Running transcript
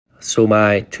So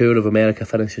my tour of America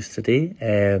finishes today.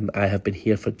 I have been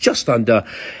here for just under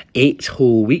 8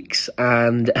 whole weeks,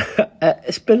 and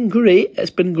it's been great. It's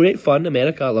been great fun.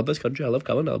 America, I love this country. I love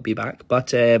coming. I'll be back.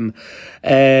 But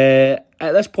at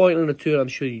this point in the tour, I'm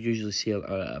sure you usually see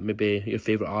maybe your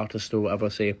favourite artist or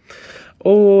whatever say,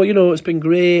 oh, you know, it's been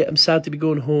great. I'm sad to be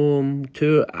going home.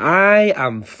 Tour. I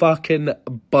am fucking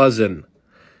buzzing.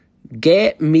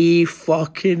 Get me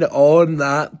fucking on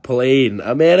that plane.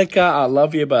 America, I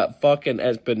love you, but fucking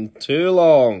it's been too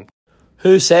long.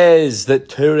 Who says that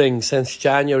touring since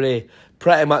January,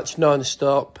 pretty much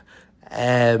non-stop,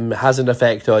 has an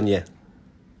effect on you?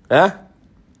 Huh?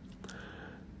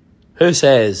 Who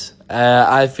says?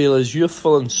 I feel as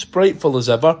youthful and spriteful as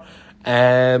ever.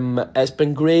 It's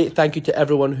been great. Thank you to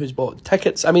everyone who's bought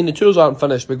tickets. I mean, the tours aren't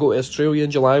finished. We go to Australia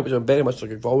in July, which I'm very much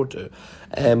looking forward to.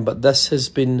 But this has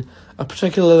been a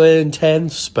particularly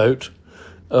intense bout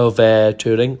of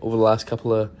touring over the last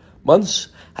couple of months.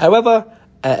 However,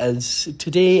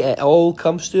 today it all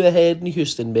comes to a head in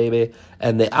Houston, baby,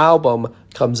 and the album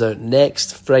comes out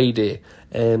next Friday.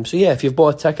 So yeah, if you've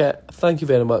bought a ticket, thank you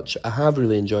very much. I have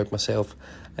really enjoyed myself.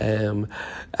 I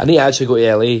need to actually go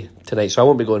to LA tonight, so I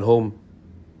won't be going home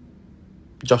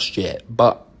just yet,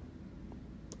 but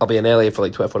I'll be in LA for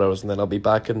like 24 hours and then I'll be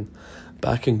back in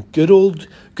good old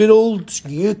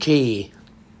UK,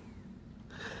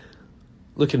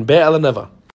 looking better than ever.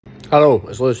 Hello,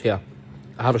 it's Lewis here.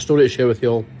 I have a story to share with you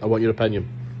all. I want your opinion.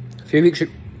 A few weeks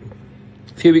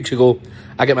ago,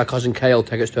 I get my cousin Kyle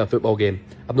tickets to a football game.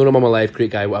 I've known him all my life, great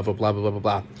guy, whatever, blah blah blah blah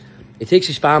blah. He takes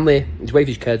his family, his wife,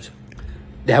 his kids.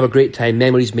 They have a great time,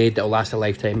 memories made that will last a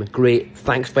lifetime. Great,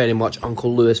 thanks very much,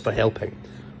 Uncle Lewis, for helping.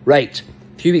 Right,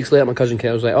 a few weeks later, my cousin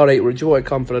Kyle was like, alright, do you want to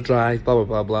come for a drive, blah, blah,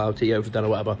 blah, blah, I'll take you out for dinner,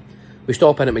 whatever. We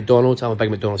stop in at McDonald's. I'm a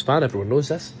big McDonald's fan, everyone knows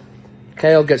this.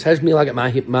 Kyle gets his meal, I get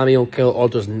my meal, Kyle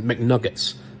orders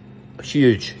McNuggets.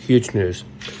 Huge news.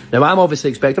 Now, I'm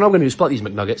obviously expecting, I'm going to split these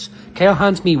McNuggets. Kyle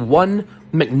hands me one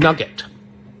McNugget.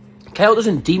 Kyle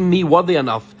doesn't deem me worthy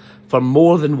enough for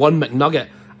more than one McNugget.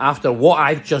 After what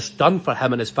I've just done for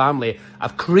him and his family,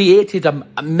 I've created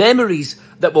memories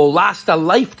that will last a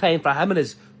lifetime for him and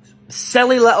his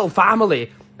silly little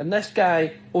family. And this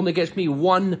guy only gets me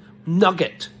one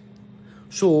nugget.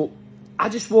 So I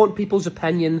just want people's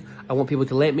opinion. I want people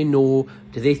to let me know,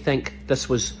 do they think this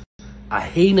was a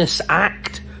heinous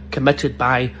act committed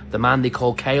by the man they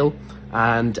call Kyle?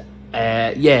 And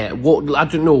yeah, what, I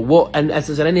don't know, what, and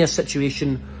is there any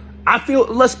situation... I feel,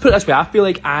 let's put it this way, I feel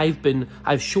like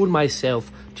I've shown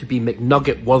myself to be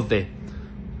McNugget worthy.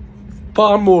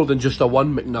 Far more than just a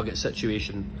one McNugget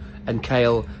situation. And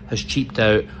Kyle has cheaped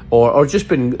out, or just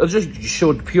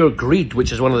showed pure greed,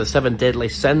 which is one of the 7 deadly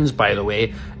sins, by the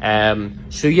way.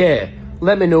 So yeah,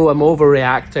 let me know, I'm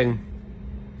overreacting.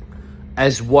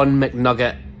 Is one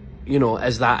McNugget, you know,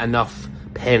 is that enough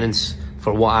penance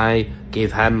for what I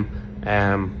gave him?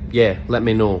 Yeah, let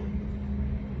me know.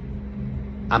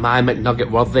 Am I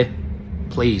McNugget worthy?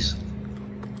 Please.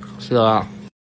 See you later.